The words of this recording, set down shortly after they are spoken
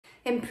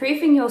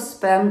Improving your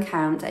sperm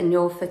count and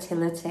your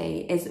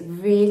fertility is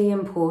really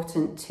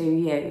important to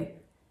you,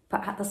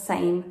 but at the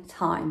same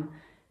time,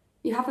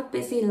 you have a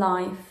busy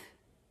life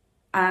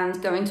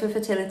and going to a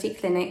fertility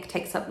clinic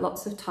takes up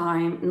lots of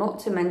time, not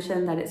to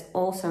mention that it's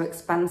also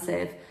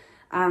expensive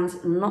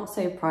and not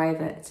so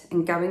private,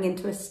 and going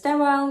into a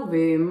sterile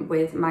room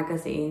with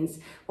magazines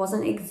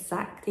wasn't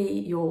exactly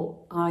your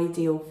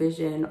ideal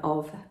vision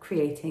of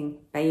creating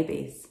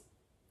babies.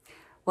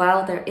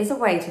 Well, there is a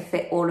way to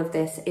fit all of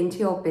this into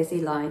your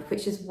busy life,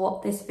 which is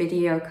what this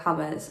video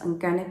covers. I'm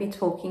going to be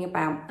talking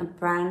about a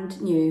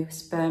brand new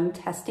sperm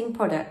testing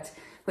product,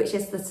 which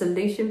is the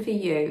solution for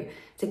you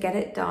to get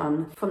it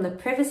done from the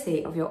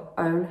privacy of your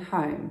own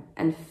home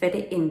and fit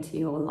it into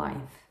your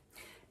life.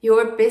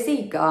 You're a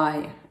busy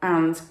guy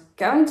and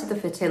going to the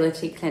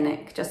fertility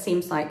clinic just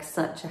seems like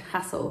such a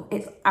hassle.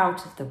 It's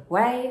out of the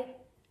way,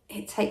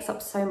 it takes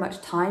up so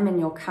much time in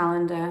your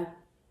calendar,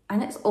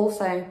 and it's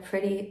also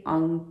pretty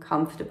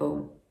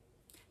uncomfortable.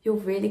 You're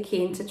really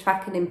keen to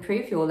track and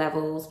improve your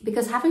levels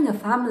because having a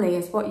family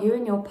is what you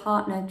and your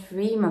partner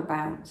dream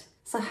about.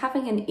 So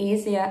having an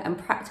easier and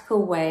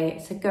practical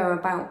way to go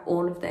about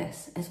all of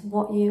this is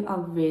what you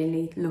are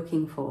really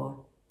looking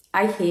for.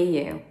 I hear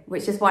you,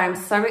 which is why I'm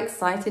so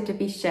excited to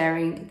be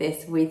sharing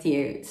this with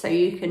you so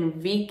you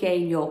can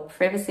regain your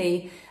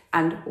privacy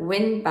and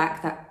win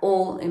back that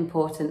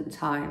all-important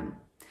time.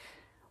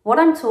 What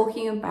I'm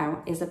talking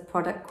about is a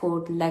product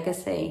called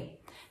Legacy.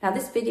 Now,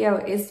 this video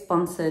is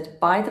sponsored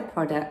by the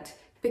product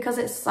because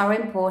it's so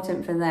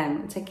important for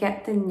them to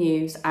get the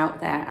news out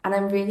there, and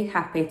I'm really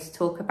happy to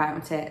talk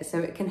about it so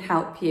it can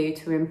help you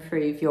to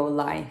improve your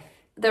life.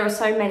 There are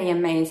so many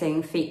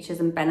amazing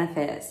features and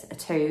benefits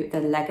to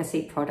the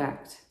Legacy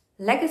product.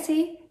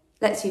 Legacy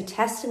lets you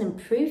test and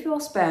improve your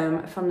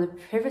sperm from the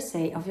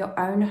privacy of your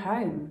own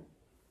home.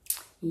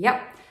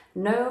 Yep.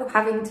 No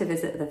having to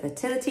visit the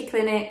fertility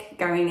clinic,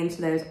 going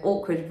into those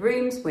awkward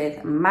rooms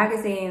with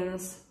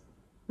magazines,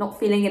 not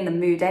feeling in the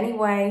mood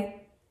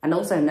anyway, and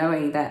also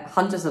knowing that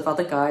hundreds of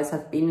other guys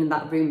have been in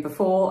that room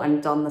before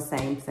and done the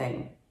same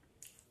thing.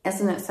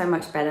 Isn't it so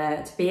much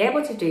better to be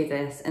able to do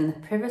this in the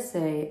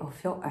privacy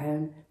of your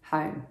own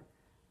home?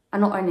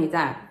 And not only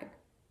that,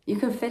 you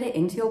can fit it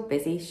into your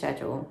busy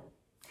schedule.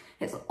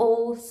 It's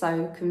all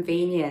so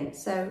convenient.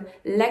 So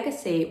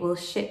Legacy will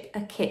ship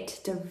a kit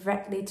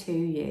directly to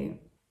you.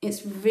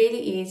 It's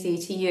really easy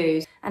to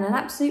use and an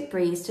absolute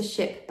breeze to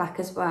ship back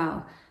as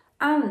well.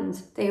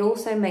 And they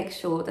also make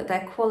sure that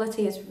their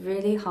quality is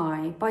really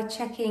high by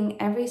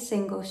checking every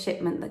single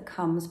shipment that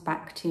comes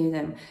back to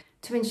them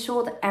to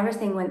ensure that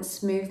everything went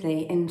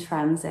smoothly in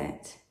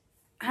transit.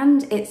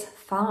 And it's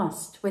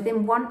fast.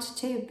 Within 1 to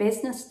 2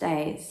 business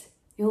days,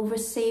 you'll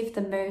receive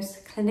the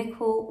most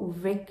clinical,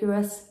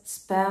 rigorous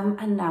sperm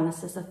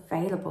analysis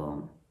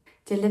available,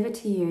 delivered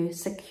to you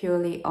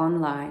securely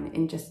online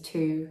in just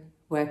 2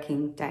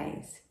 working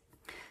days.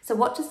 So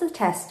what does the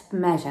test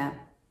measure?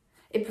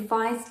 It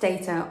provides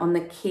data on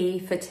the key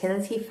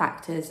fertility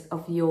factors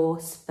of your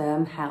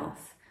sperm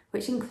health,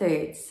 which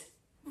includes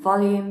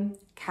volume,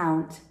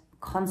 count,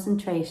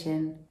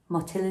 concentration,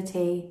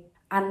 motility,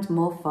 and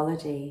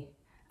morphology.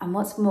 And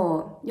what's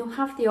more, you'll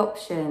have the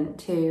option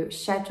to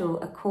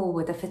schedule a call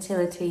with a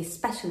fertility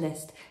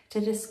specialist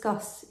to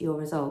discuss your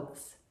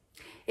results.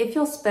 If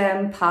your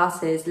sperm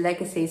passes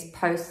Legacy's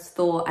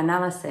post-thaw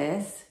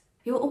analysis,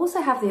 you'll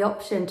also have the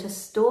option to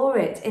store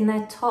it in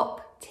their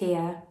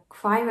top-tier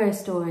cryo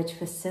storage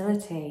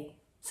facility.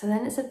 So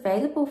then it's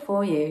available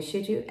for you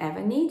should you ever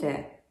need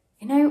it.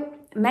 You know,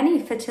 many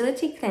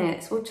fertility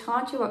clinics will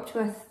charge you up to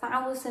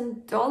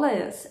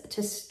 $1,000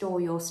 to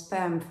store your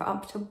sperm for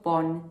up to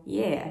 1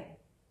 year,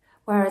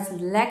 whereas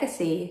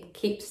Legacy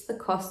keeps the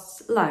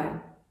costs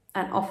low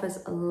and offers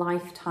a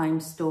lifetime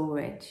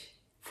storage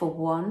for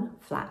one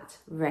flat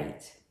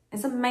rate.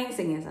 It's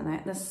amazing, isn't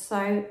it? There's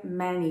so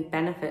many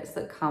benefits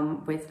that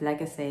come with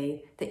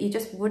Legacy that you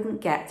just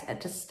wouldn't get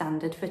at a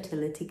standard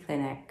fertility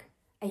clinic.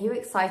 Are you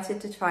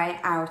excited to try it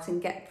out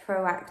and get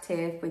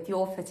proactive with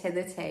your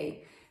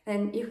fertility?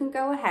 Then you can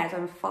go ahead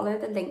and follow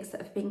the links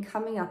that have been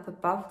coming up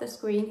above the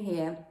screen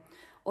here,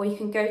 or you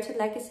can go to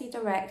Legacy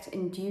Direct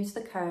and use the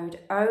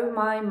code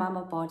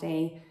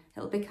OhMyMamaBody.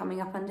 It'll be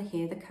coming up under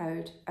here, the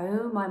code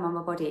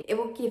OhMyMamaBody. It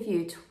will give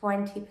you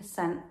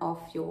 20%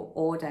 off your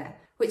order,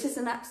 which is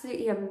an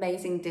absolutely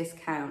amazing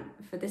discount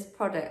for this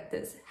product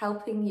that's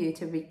helping you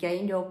to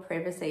regain your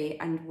privacy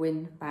and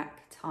win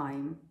back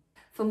time.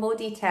 For more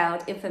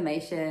detailed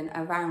information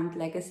around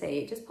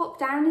Legacy, just pop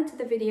down into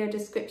the video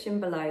description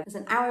below. There's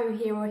an arrow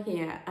here or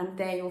here, and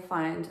there you'll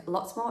find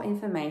lots more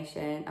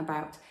information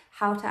about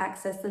how to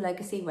access the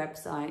Legacy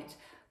website,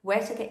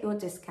 where to get your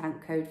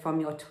discount code from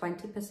your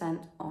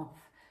 20% off,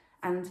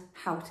 and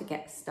how to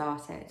get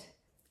started.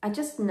 I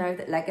just know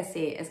that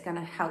Legacy is going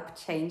to help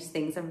change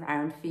things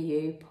around for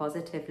you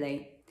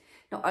positively.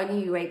 Not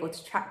only are you able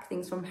to track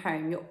things from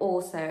home, you're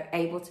also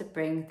able to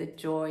bring the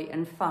joy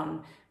and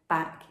fun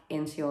back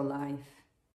into your life.